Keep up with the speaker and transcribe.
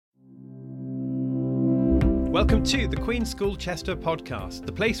Welcome to the Queen's School Chester podcast,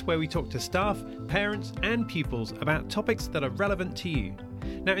 the place where we talk to staff, parents and pupils about topics that are relevant to you.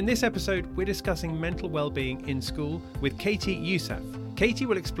 Now in this episode we're discussing mental wellbeing in school with Katie Youssef. Katie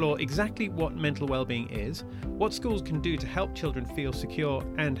will explore exactly what mental wellbeing is, what schools can do to help children feel secure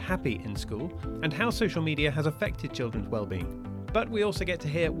and happy in school, and how social media has affected children's wellbeing. But we also get to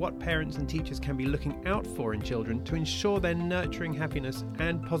hear what parents and teachers can be looking out for in children to ensure they're nurturing happiness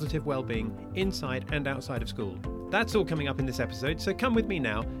and positive well-being inside and outside of school. That's all coming up in this episode, so come with me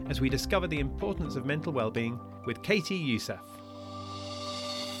now as we discover the importance of mental well-being with Katie Youssef.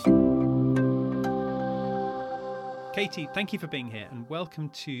 Katie, thank you for being here and welcome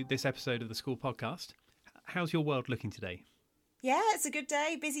to this episode of the School Podcast. How's your world looking today? Yeah, it's a good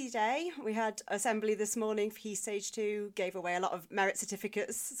day, busy day. We had assembly this morning for Key Stage 2, gave away a lot of merit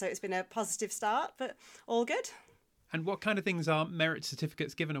certificates, so it's been a positive start, but all good. And what kind of things are merit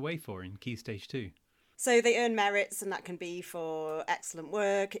certificates given away for in Key Stage 2? So they earn merits, and that can be for excellent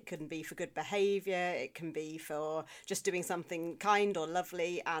work, it can be for good behaviour, it can be for just doing something kind or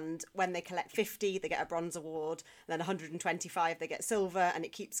lovely, and when they collect 50 they get a bronze award, and then 125 they get silver, and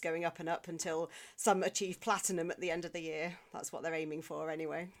it keeps going up and up until some achieve platinum at the end of the year. That's what they're aiming for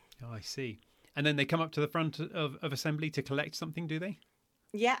anyway. Oh, I see. And then they come up to the front of assembly to collect something, do they?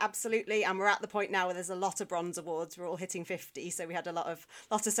 Yeah, absolutely. And we're at the point now where there's a lot of bronze awards. We're all hitting 50. So we had a lot of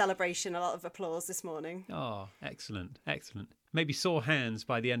celebration, a lot of applause this morning. Oh, excellent. Excellent. Maybe sore hands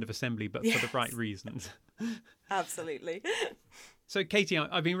by the end of assembly, but for the right reasons. Absolutely. So, Katie,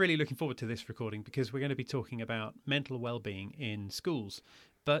 I've been really looking forward to this recording because we're going to be talking about mental well-being in schools.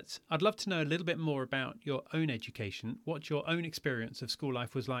 But I'd love to know a little bit more about your own education, what your own experience of school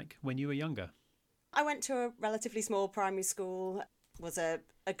life was like when you were younger. I went to a relatively small primary school. Was a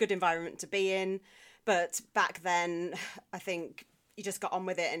good environment to be in, but back then I think you just got on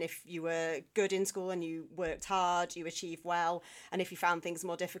with it, and if you were good in school and you worked hard, you achieved well, and if you found things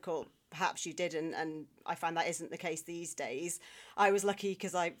more difficult, perhaps you didn't, and I find that isn't the case these days. I was lucky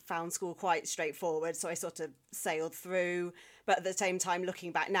because I found school quite straightforward, so I sort of sailed through, but at the same time,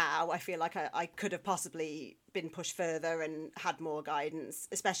 looking back now, I feel like I could have possibly been pushed further and had more guidance,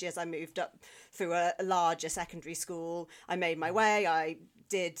 especially as I moved up through a larger secondary school. I made my way, I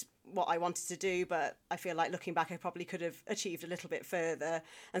did what I wanted to do, but I feel like looking back I probably could have achieved a little bit further,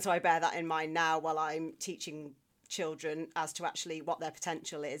 and so I bear that in mind now while I'm teaching children as to actually what their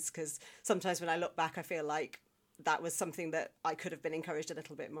potential is, because sometimes when I look back I feel like that was something that I could have been encouraged a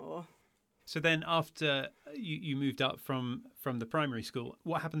little bit more. So then after you moved up from the primary school,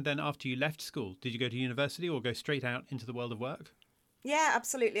 what happened then after you left school? Did you go to university or go straight out into the world of work? Yeah,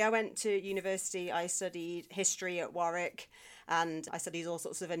 absolutely. I went to university. I studied history at Warwick, and I studied all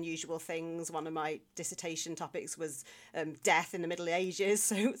sorts of unusual things. One of my dissertation topics was death in the Middle Ages,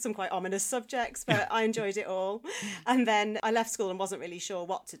 so some quite ominous subjects, but I enjoyed it all. And then I left school and wasn't really sure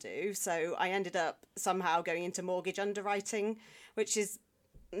what to do, so I ended up somehow going into mortgage underwriting, which is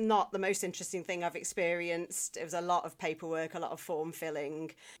not the most interesting thing I've experienced. It was a lot of paperwork, a lot of form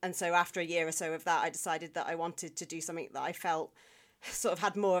filling. And so after a year or so of that, I decided that I wanted to do something that I felt sort of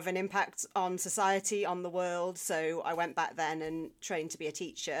had more of an impact on society, on the world. So I went back then and trained to be a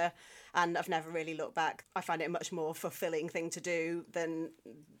teacher, and I've never really looked back. I find it a much more fulfilling thing to do than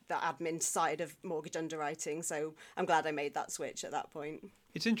the admin side of mortgage underwriting. So I'm glad I made that switch at that point.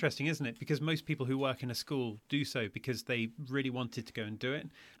 It's interesting, isn't it? Because most people who work in a school do so because they really wanted to go and do it.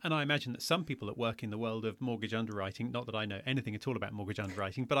 And I imagine that some people that work in the world of mortgage underwriting, not that I know anything at all about mortgage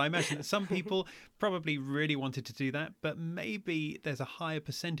underwriting, but I imagine that some people probably really wanted to do that. But maybe there's a higher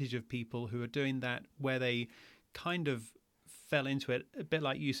percentage of people who are doing that where they kind of fell into it, a bit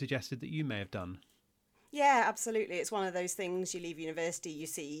like you suggested that you may have done. Yeah, absolutely. It's one of those things. You leave university, you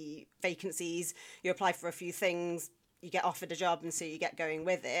see vacancies, you apply for a few things, you get offered a job, and so you get going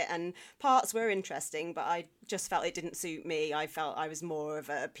with it. And parts were interesting, but I just felt it didn't suit me. I felt I was more of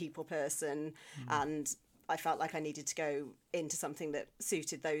a people person, and I felt like I needed to go into something that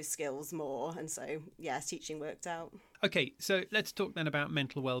suited those skills more. And so, yeah, teaching worked out. Okay, so let's talk then about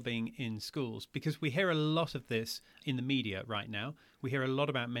mental well-being in schools, because we hear a lot of this in the media right now. We hear a lot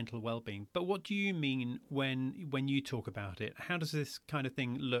about mental well-being. But what do you mean when you talk about it? How does this kind of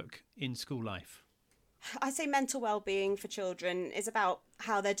thing look in school life? I say mental well-being for children is about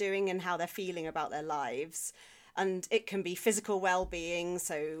how they're doing and how they're feeling about their lives. And it can be physical well-being,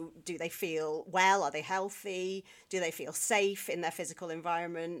 so do they feel well? Are they healthy? Do they feel safe in their physical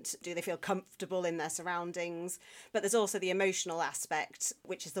environment? Do they feel comfortable in their surroundings? But there's also the emotional aspect,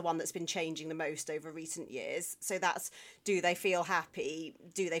 which is the one that's been changing the most over recent years. So that's, do they feel happy?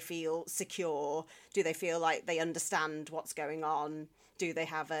 Do they feel secure? Do they feel like they understand what's going on? Do they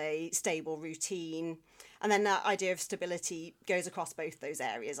have a stable routine? And then that idea of stability goes across both those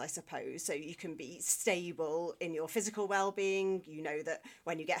areas, I suppose. So you can be stable in your physical well-being. You know that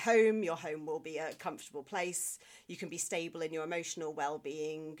when you get home, your home will be a comfortable place. You can be stable in your emotional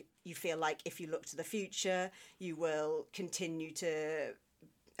well-being. You feel like if you look to the future, you will continue to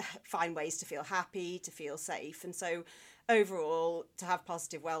find ways to feel happy, to feel safe. And so overall, to have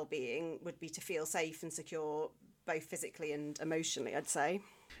positive well-being would be to feel safe and secure, both physically and emotionally, I'd say.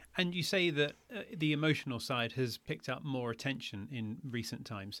 And you say that the emotional side has picked up more attention in recent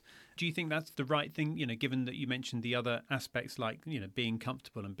times. Do you think that's the right thing, given that you mentioned the other aspects like, being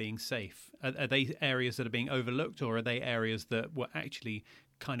comfortable and being safe? Are they areas that are being overlooked, or are they areas that were actually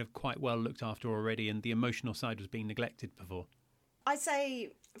kind of quite well looked after already and the emotional side was being neglected before? I'd say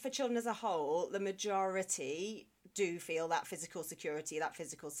for children as a whole, the majority do feel that physical security, that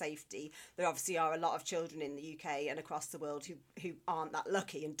physical safety. There obviously are a lot of children in the UK and across the world who aren't that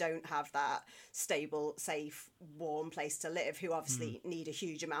lucky and don't have that stable, safe, warm place to live, who obviously need a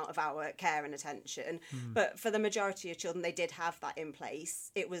huge amount of our care and attention. But for the majority of children, they did have that in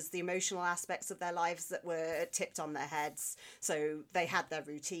place. It was the emotional aspects of their lives that were tipped on their heads. So they had their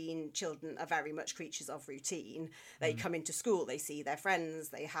routine. Children are very much creatures of routine. They come into school, they see their friends,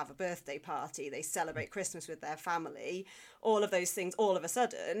 they have a birthday party, they celebrate Christmas with their family. All of those things, all of a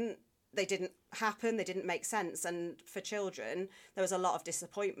sudden, they didn't happen, they didn't make sense. And for children, there was a lot of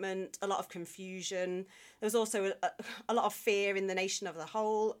disappointment, a lot of confusion. There was also a lot of fear in the nation as a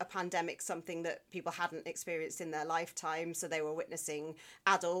whole. A pandemic, something that people hadn't experienced in their lifetime. So they were witnessing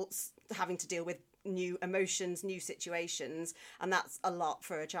adults having to deal with new emotions, new situations, and that's a lot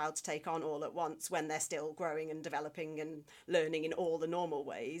for a child to take on all at once when they're still growing and developing and learning in all the normal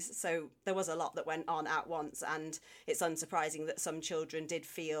ways. So there was a lot that went on at once, and it's unsurprising that some children did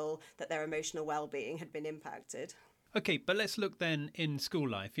feel that their emotional well-being had been impacted. Okay, but let's look then in school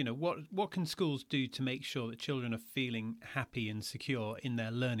life. What can schools do to make sure that children are feeling happy and secure in their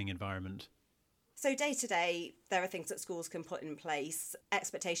learning environment? So day to day, there are things that schools can put in place,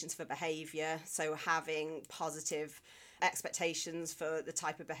 expectations for behaviour, so having positive expectations for the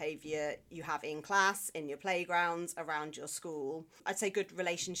type of behaviour you have in class, in your playgrounds, around your school. I'd say good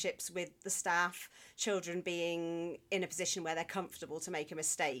relationships with the staff, children being in a position where they're comfortable to make a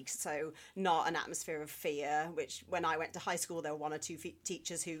mistake, so not an atmosphere of fear, which when I went to high school, there were one or two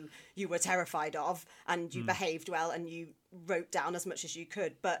teachers who you were terrified of, and you behaved well and you wrote down as much as you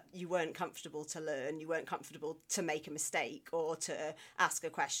could, but you weren't comfortable to learn, you weren't comfortable to make a mistake or to ask a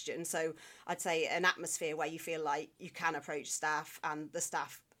question. So I'd say an atmosphere where you feel like you can approach staff and the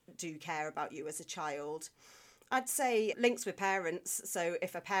staff do care about you as a child. I'd say links with parents. So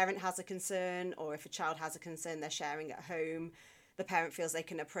if a parent has a concern or if a child has a concern they're sharing at home, the parent feels they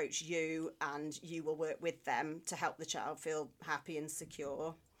can approach you and you will work with them to help the child feel happy and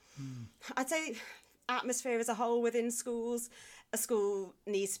secure. I'd say atmosphere as a whole within schools. A school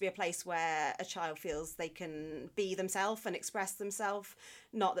needs to be a place where a child feels they can be themselves and express themselves,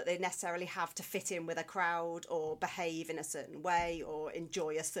 not that they necessarily have to fit in with a crowd or behave in a certain way or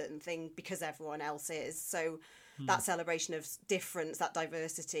enjoy a certain thing because everyone else is. So that celebration of difference, that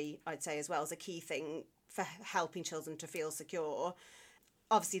diversity, I'd say as well, is a key thing for helping children to feel secure.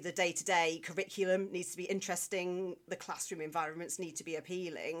 Obviously, the day-to-day curriculum needs to be interesting. The classroom environments need to be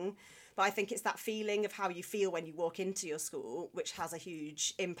appealing. But I think it's that feeling of how you feel when you walk into your school, which has a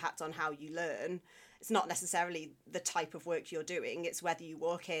huge impact on how you learn. It's not necessarily the type of work you're doing. It's whether you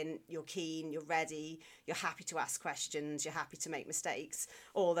walk in, you're keen, you're ready, you're happy to ask questions, you're happy to make mistakes.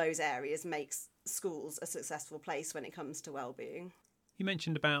 All those areas makes schools a successful place when it comes to well-being. You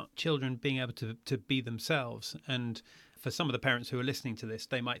mentioned about children being able to be themselves, and for some of the parents who are listening to this,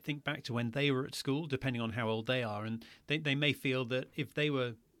 they might think back to when they were at school, depending on how old they are, and they may feel that if they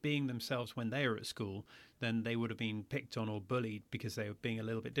were being themselves when they were at school, then they would have been picked on or bullied because they were being a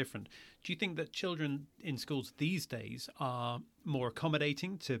little bit different. Do you think that children in schools these days are more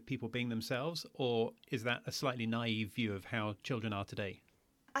accommodating to people being themselves, or is that a slightly naive view of how children are today?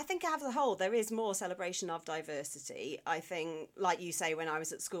 I think as a whole, there is more celebration of diversity. I think, like you say, when I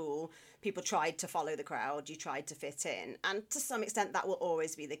was at school, people tried to follow the crowd, you tried to fit in. And to some extent, that will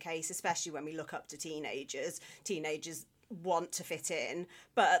always be the case, especially when we look up to teenagers. Teenagers want to fit in.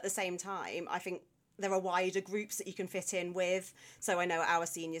 But at the same time, I think there are wider groups that you can fit in with. So I know at our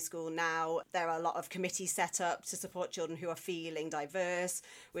senior school now, there are a lot of committees set up to support children who are feeling diverse.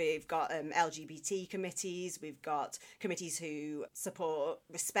 We've got LGBT committees, we've got committees who support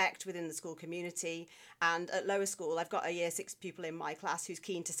respect within the school community. And at lower school, I've got a year 6 pupil in my class who's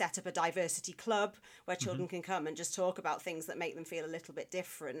keen to set up a diversity club where children can come and just talk about things that make them feel a little bit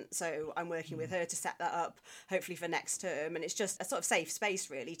different. So I'm working with her to set that up, hopefully for next term. And it's just a sort of safe space,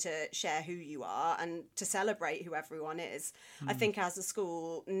 really, to share who you are and to celebrate who everyone is. I think as a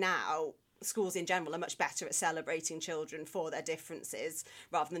school now, schools in general are much better at celebrating children for their differences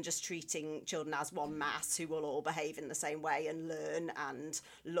rather than just treating children as one mass who will all behave in the same way and learn and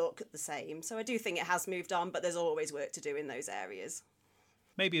look the same. So I do think it has moved on, but there's always work to do in those areas.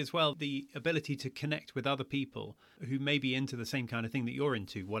 Maybe as well the ability to connect with other people who may be into the same kind of thing that you're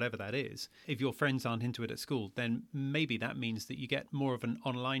into, whatever that is. If your friends aren't into it at school, then maybe that means that you get more of an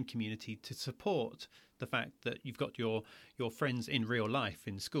online community to support the fact that you've got your friends in real life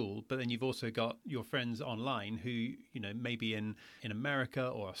in school, but then you've also got your friends online who, you know, maybe in America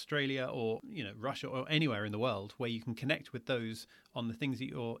or Australia or, you know, Russia or anywhere in the world where you can connect with those on the things that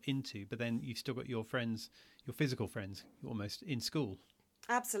you're into, but then you've still got your friends, your physical friends almost in school.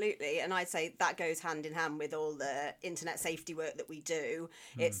 Absolutely. And I'd say that goes hand in hand with all the internet safety work that we do.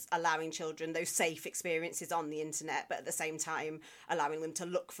 It's allowing children those safe experiences on the internet, but at the same time allowing them to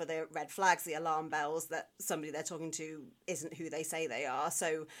look for the red flags, the alarm bells that somebody they're talking to isn't who they say they are.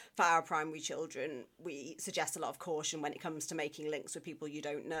 So for our primary children, we suggest a lot of caution when it comes to making links with people you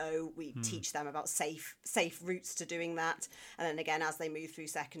don't know. We teach them about safe routes to doing that. And then again, as they move through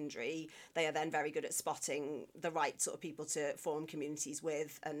secondary, they are then very good at spotting the right sort of people to form communities with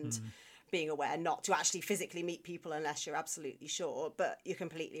and being aware not to actually physically meet people unless you're absolutely sure. But you're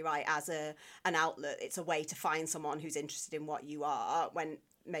completely right, as an outlet, it's a way to find someone who's interested in what you are when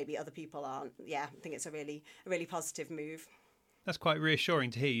maybe other people aren't. Yeah, I think it's a really positive move. That's quite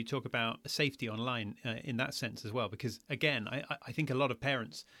reassuring to hear you talk about safety online in that sense as well, because again, I think a lot of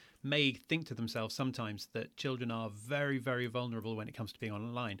parents may think to themselves sometimes that children are very, very vulnerable when it comes to being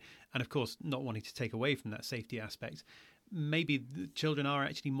online. And of course, not wanting to take away from that safety aspect, maybe the children are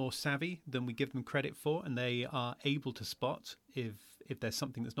actually more savvy than we give them credit for, and they are able to spot if there's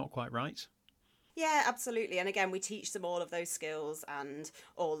something that's not quite right. Yeah, absolutely. And again, we teach them all of those skills and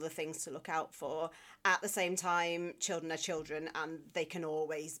all the things to look out for. At the same time, children are children and they can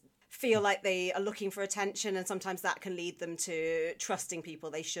always feel like they are looking for attention, and sometimes that can lead them to trusting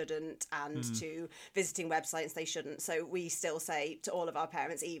people they shouldn't and to visiting websites they shouldn't. So we still say to all of our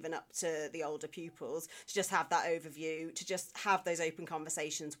parents, even up to the older pupils, to just have that overview, to just have those open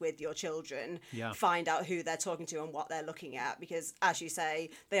conversations with your children, find out who they're talking to and what they're looking at, because as you say,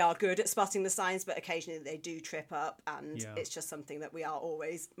 they are good at spotting the signs, but occasionally they do trip up, and it's just something that we are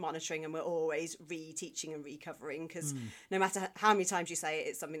always monitoring and we're always reteaching and recovering, because no matter how many times you say it,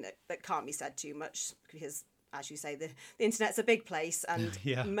 it's something that can't be said too much, because as you say, the internet's a big place and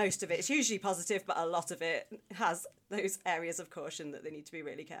most of it is usually positive, but a lot of it has those areas of caution that they need to be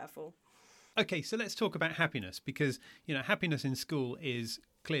really careful. Okay, so let's talk about happiness, because, you know, happiness in school is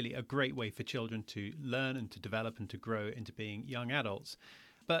clearly a great way for children to learn and to develop and to grow into being young adults.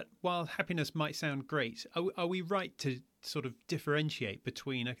 But while happiness might sound great, are we right to sort of differentiate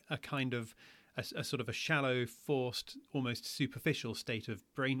between a kind of a sort of a shallow, forced, almost superficial state of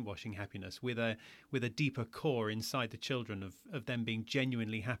brainwashing happiness with a deeper core inside the children of them being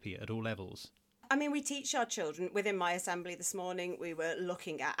genuinely happy at all levels? I mean, we teach our children, within my assembly this morning, we were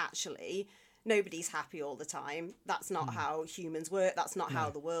looking at actually nobody's happy all the time. That's not how humans work. That's not how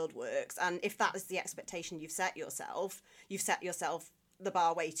the world works. And if that is the expectation you've set yourself the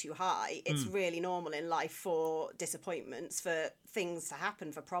bar way too high. It's really normal in life for disappointments, for things to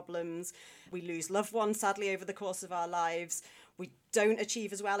happen, for problems. We lose loved ones, sadly, over the course of our lives. We don't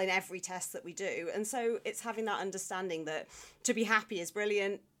achieve as well in every test that we do. And so it's having that understanding that to be happy is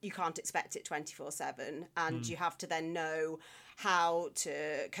brilliant. You can't expect it 24/7. And you have to then know how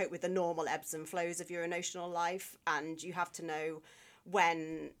to cope with the normal ebbs and flows of your emotional life. And you have to know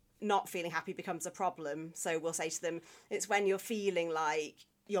when not feeling happy becomes a problem. So we'll say to them, it's when you're feeling like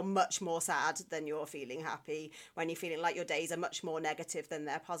you're much more sad than you're feeling happy, when you're feeling like your days are much more negative than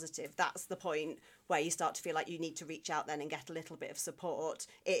they're positive. That's the point where you start to feel like you need to reach out then and get a little bit of support.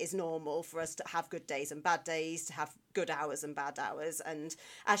 It is normal for us to have good days and bad days, to have good hours and bad hours. And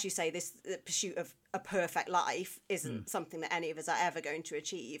as you say, the pursuit of a perfect life isn't something that any of us are ever going to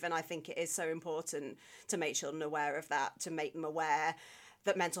achieve. And I think it is so important to make children aware of that, to make them aware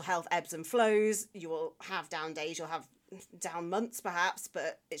that mental health ebbs and flows. You will have down days, you'll have down months perhaps,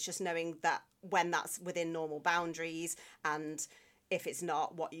 but it's just knowing that when that's within normal boundaries and if it's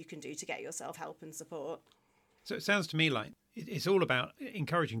not, what you can do to get yourself help and support. So it sounds to me like it's all about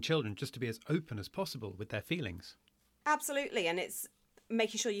encouraging children just to be as open as possible with their feelings. Absolutely. And it's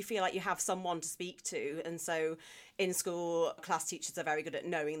making sure you feel like you have someone to speak to. And so in school, class teachers are very good at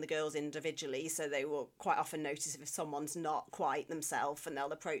knowing the girls individually. So they will quite often notice if someone's not quite themselves, and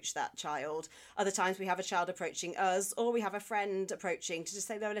they'll approach that child. Other times we have a child approaching us, or we have a friend approaching to just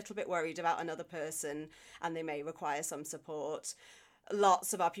say they're a little bit worried about another person and they may require some support.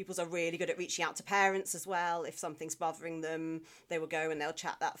 Lots of our pupils are really good at reaching out to parents as well. If something's bothering them, they will go and they'll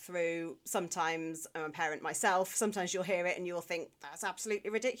chat that through. Sometimes, I'm a parent myself, sometimes you'll hear it and you'll think, that's absolutely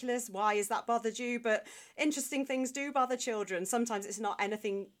ridiculous. Why has that bothered you? But interesting things do bother children. Sometimes it's not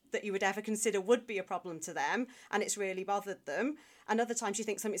anything that you would ever consider would be a problem to them, and it's really bothered them. And other times you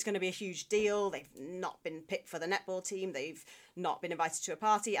think something's going to be a huge deal. They've not been picked for the netball team. They've not been invited to a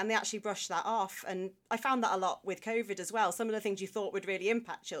party, and they actually brush that off. And I found that a lot with COVID as well. Some of the things you thought would really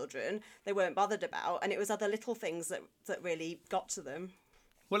impact children, they weren't bothered about. And it was other little things that really got to them.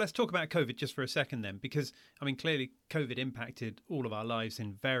 Well, let's talk about COVID just for a second then, because, I mean, clearly COVID impacted all of our lives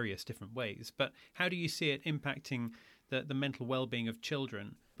in various different ways. But how do you see it impacting the mental well-being of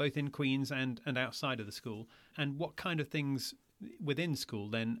children, both in Queen's and outside of the school? And what kind of things within school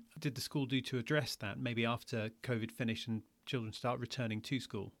then did the school do to address that, maybe after COVID finished and children start returning to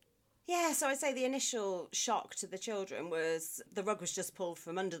school? Yeah, so I'd say the initial shock to the children was the rug was just pulled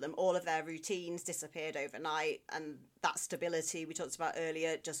from under them. All of their routines disappeared overnight, and that stability we talked about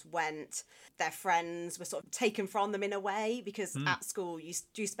earlier just went. Their friends were sort of taken from them in a way, because at school you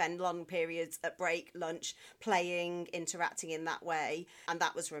do spend long periods at break, lunch, playing, interacting in that way, and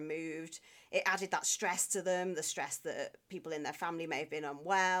that was removed. It added that stress to them, the stress that people in their family may have been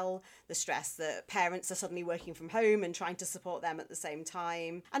unwell, the stress that parents are suddenly working from home and trying to support them at the same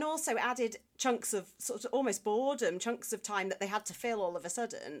time. And also added chunks of sort of almost boredom, chunks of time that they had to fill all of a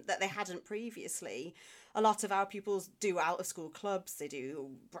sudden that they hadn't previously. A lot of our pupils do out of school clubs, they do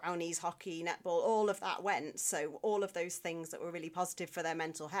brownies, hockey, netball, all of that went. So all of those things that were really positive for their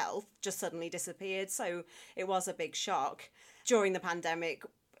mental health just suddenly disappeared. So it was a big shock. During the pandemic,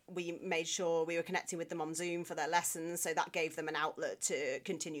 we made sure we were connecting with them on Zoom for their lessons, so that gave them an outlet to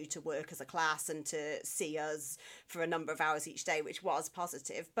continue to work as a class and to see us for a number of hours each day, which was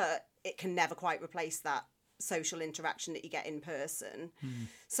positive, but it can never quite replace that social interaction that you get in person.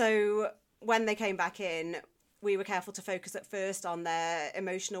 So when they came back in, we were careful to focus at first on their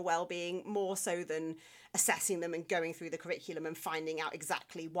emotional well-being, more so than assessing them and going through the curriculum and finding out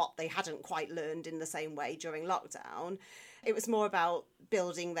exactly what they hadn't quite learned in the same way during lockdown. It was more about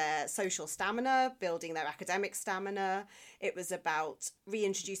building their social stamina, building their academic stamina. It was about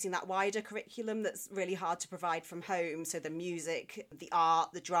reintroducing that wider curriculum that's really hard to provide from home. So the music, the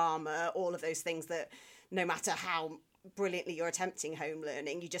art, the drama, all of those things that no matter how brilliantly you're attempting home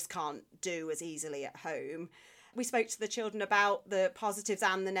learning, you just can't do as easily at home. We spoke to the children about the positives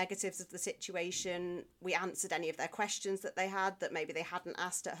and the negatives of the situation. We answered any of their questions that they had that maybe they hadn't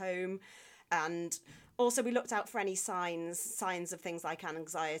asked at home. And also we looked out for any signs of things like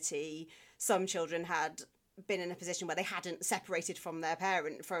anxiety. Some children had been in a position where they hadn't separated from their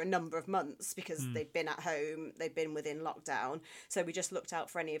parent for a number of months because they'd been at home, they'd been within lockdown. So we just looked out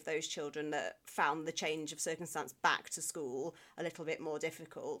for any of those children that found the change of circumstance back to school a little bit more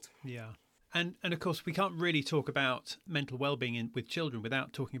difficult. Yeah. And of course, we can't really talk about mental well-being with children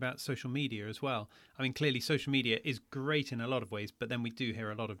without talking about social media as well. I mean, clearly social media is great in a lot of ways, but then we do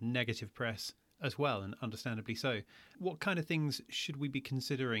hear a lot of negative press as well, and understandably so. What kind of things should we be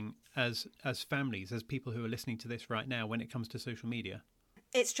considering as families, as people who are listening to this right now when it comes to social media?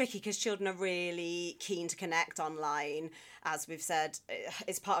 It's tricky because children are really keen to connect online. As we've said,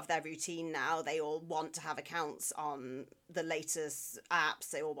 it's part of their routine now. They all want to have accounts on the latest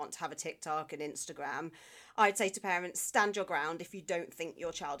apps. They all want to have a TikTok and Instagram. I'd say to parents, stand your ground. If you don't think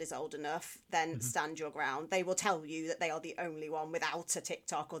your child is old enough, then stand your ground. They will tell you that they are the only one without a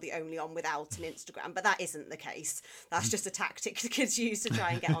TikTok or the only one without an Instagram, but that isn't the case. That's just a tactic the kids use to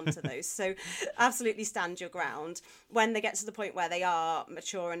try and get onto those. So absolutely stand your ground. When they get to the point where they are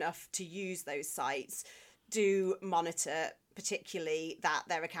mature enough to use those sites, do monitor particularly that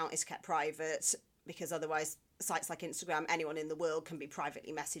their account is kept private, because otherwise sites like Instagram, anyone in the world can be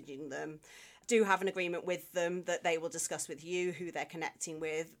privately messaging them. Do have an agreement with them that they will discuss with you who they're connecting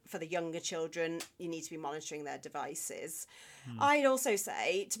with. For the younger children, you need to be monitoring their devices. I'd also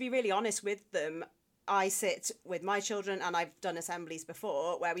say, to be really honest with them, I sit with my children, and I've done assemblies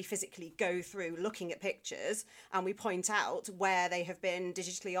before where we physically go through looking at pictures and we point out where they have been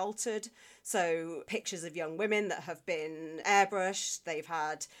digitally altered. So pictures of young women that have been airbrushed, they've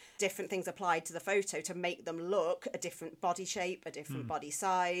had different things applied to the photo to make them look a different body shape, a different body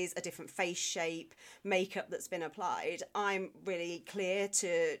size, a different face shape, makeup that's been applied. I'm really clear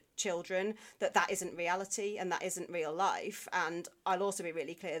to children that that isn't reality and that isn't real life. And I'll also be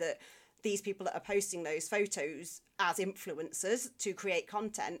really clear that these people that are posting those photos as influencers to create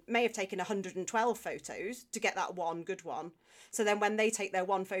content may have taken 112 photos to get that one good one. So then when they take their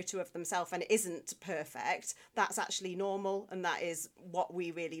one photo of themselves and it isn't perfect, that's actually normal, and that is what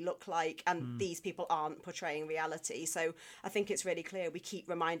we really look like, and these people aren't portraying reality. So I think it's really clear we keep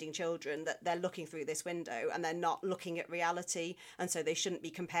reminding children that they're looking through this window and they're not looking at reality, and so they shouldn't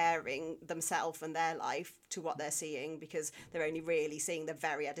be comparing themselves and their life to what they're seeing, because they're only really seeing the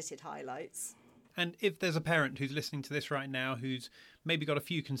very edited highlights. And if there's a parent who's listening to this right now who's maybe got a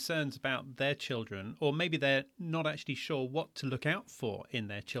few concerns about their children, or maybe they're not actually sure what to look out for in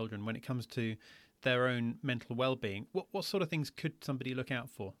their children when it comes to their own mental well-being, what sort of things could somebody look out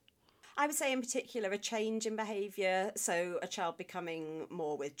for? I would say in particular a change in behaviour, so a child becoming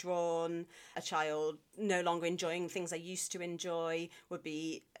more withdrawn, a child no longer enjoying things they used to enjoy would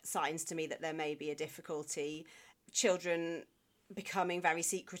be signs to me that there may be a difficulty. Children becoming very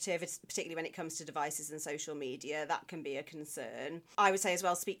secretive, particularly when it comes to devices and social media, that can be a concern. I would say as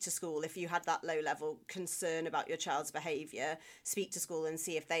well, speak to school. If you had that low level concern about your child's behaviour, speak to school and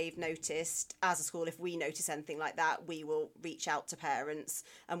see if they've noticed. As a school, if we notice anything like that, we will reach out to parents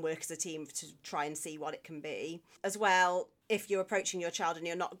and work as a team to try and see what it can be. As well, if you're approaching your child and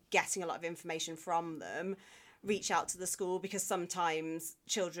you're not getting a lot of information from them, reach out to the school, because sometimes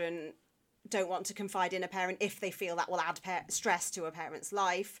children don't want to confide in a parent if they feel that will add stress to a parent's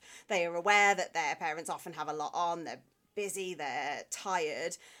life. They are aware that their parents often have a lot on, they're busy, they're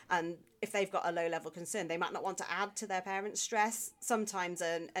tired, and if they've got a low level concern, they might not want to add to their parents' stress. Sometimes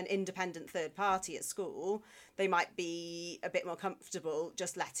an independent third party at school, they might be a bit more comfortable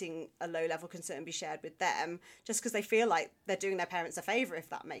just letting a low level concern be shared with them, just because they feel like they're doing their parents a favour, if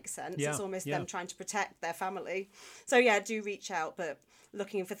that makes sense. It's almost them trying to protect their family. So yeah, do reach out, but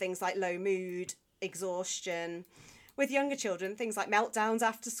looking for things like low mood, exhaustion. With younger children, things like meltdowns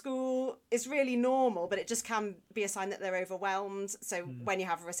after school is really normal, but it just can be a sign that they're overwhelmed. So when you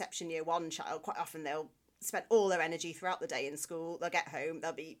have a reception year one child, quite often they'll spend all their energy throughout the day in school. They'll get home,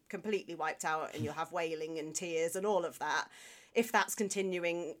 they'll be completely wiped out, and you'll have wailing and tears and all of that. If that's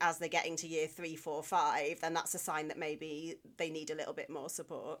continuing as they're getting to year 3, 4, 5, then that's a sign that maybe they need a little bit more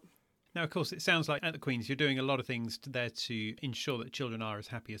support. Now, of course, it sounds like at the Queen's you're doing a lot of things there to ensure that children are as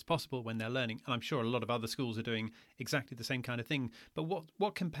happy as possible when they're learning. And I'm sure a lot of other schools are doing exactly the same kind of thing. But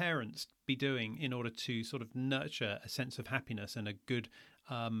what can parents be doing in order to sort of nurture a sense of happiness and a good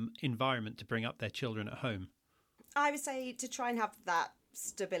environment to bring up their children at home? I would say to try and have that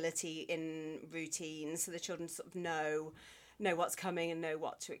stability in routine, so the children sort of know what's coming and know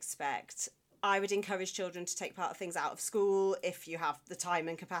what to expect. I would encourage children to take part of things out of school if you have the time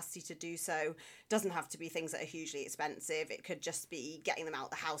and capacity to do so. It doesn't have to be things that are hugely expensive. It could just be getting them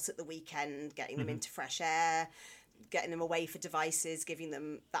out the house at the weekend, getting them into fresh air, getting them away for devices, giving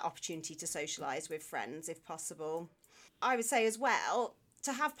them that opportunity to socialise with friends if possible. I would say as well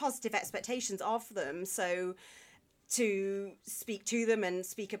to have positive expectations of them. So to speak to them and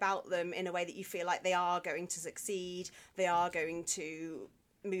speak about them in a way that you feel like they are going to succeed, they are going to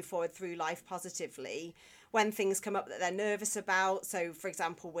move forward through life positively. When things come up that they're nervous about, so for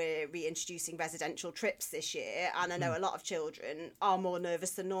example we're reintroducing residential trips this year, and I know a lot of children are more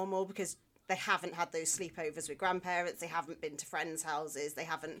nervous than normal because they haven't had those sleepovers with grandparents, they haven't been to friends' houses, they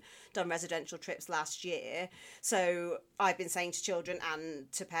haven't done residential trips last year. So I've been saying to children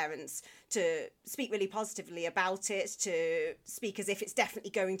and to parents to speak really positively about it, to speak as if it's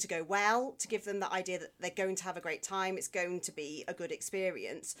definitely going to go well, to give them the idea that they're going to have a great time, it's going to be a good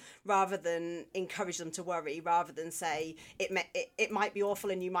experience, rather than encourage them to worry, rather than say it might be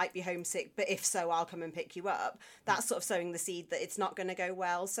awful and you might be homesick, but if so, I'll come and pick you up. That's sort of sowing the seed that it's not going to go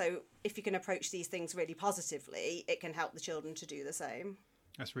well. So if you can approach these things really positively, it can help the children to do the same.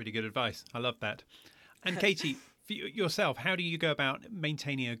 That's really good advice. I love that. And Katie, for yourself, how do you go about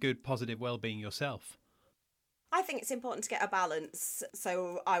maintaining a good, positive well-being yourself? I think it's important to get a balance.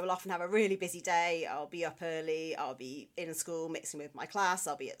 So I will often have a really busy day. I'll be up early. I'll be in school mixing with my class.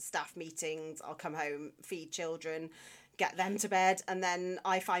 I'll be at staff meetings. I'll come home, feed children, get them to bed. And then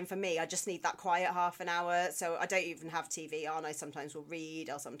I find for me, I just need that quiet half an hour. So I don't even have TV on. I sometimes will read.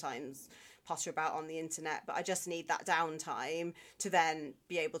 I'll sometimes potter about on the internet. But I just need that downtime to then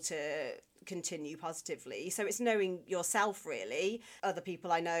be able to continue positively. So it's knowing yourself, really. Other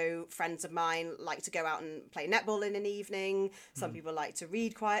people I know, friends of mine, like to go out and play netball in an evening. Some people like to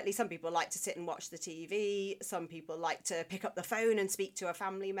read quietly. Some people like to sit and watch the TV. Some people like to pick up the phone and speak to a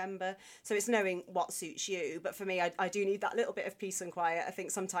family member. So it's knowing what suits you. But for me, I do need that little bit of peace and quiet. I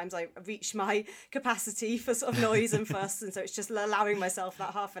think sometimes I reach my capacity for sort of noise and fuss, and so it's just allowing myself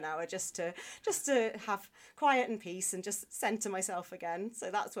that half an hour just to have quiet and peace and just centre myself again.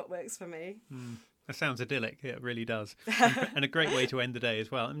 So that's what works for me. That sounds idyllic. It really does. And a great way to end the day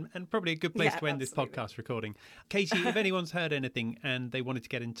as well. And probably a good place to end absolutely. this podcast recording. Katie, if anyone's heard anything and they wanted to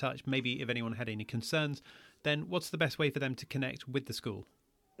get in touch, maybe if anyone had any concerns, then what's the best way for them to connect with the school?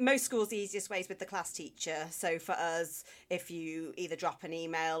 Most schools, the easiest way is with the class teacher. So for us, if you either drop an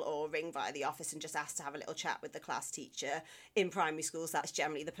email or ring via the office and just ask to have a little chat with the class teacher, in primary schools, that's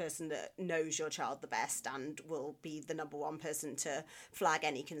generally the person that knows your child the best and will be the number one person to flag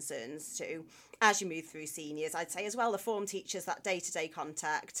any concerns to. As you move through seniors, I'd say as well, the form teachers, that day-to-day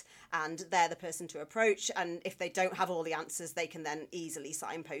contact, and they're the person to approach. And if they don't have all the answers, they can then easily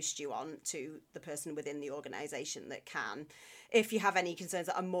signpost you on to the person within the organisation that can. If you have any concerns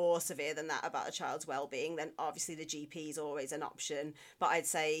that are more severe than that about a child's wellbeing, then obviously the GP is always an option. But I'd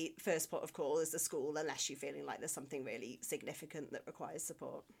say first port of call is the school, unless you're feeling like there's something really significant that requires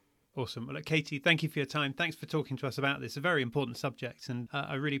support. Awesome. Well, look, Katie, thank you for your time. Thanks for talking to us about this. A very important subject. And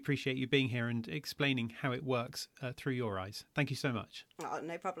I really appreciate you being here and explaining how it works through your eyes. Thank you so much. Oh,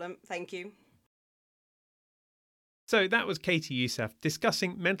 no problem. Thank you. So that was Katie Youssef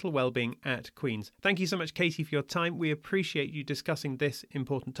discussing mental wellbeing at Queen's. Thank you so much, Katie, for your time. We appreciate you discussing this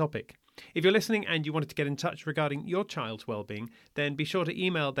important topic. If you're listening and you wanted to get in touch regarding your child's wellbeing, then be sure to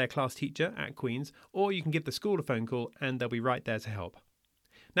email their class teacher at Queen's, or you can give the school a phone call and they'll be right there to help.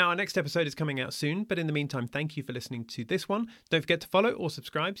 Now, our next episode is coming out soon, but in the meantime, thank you for listening to this one. Don't forget to follow or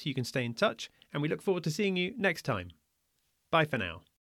subscribe so you can stay in touch, and we look forward to seeing you next time. Bye for now.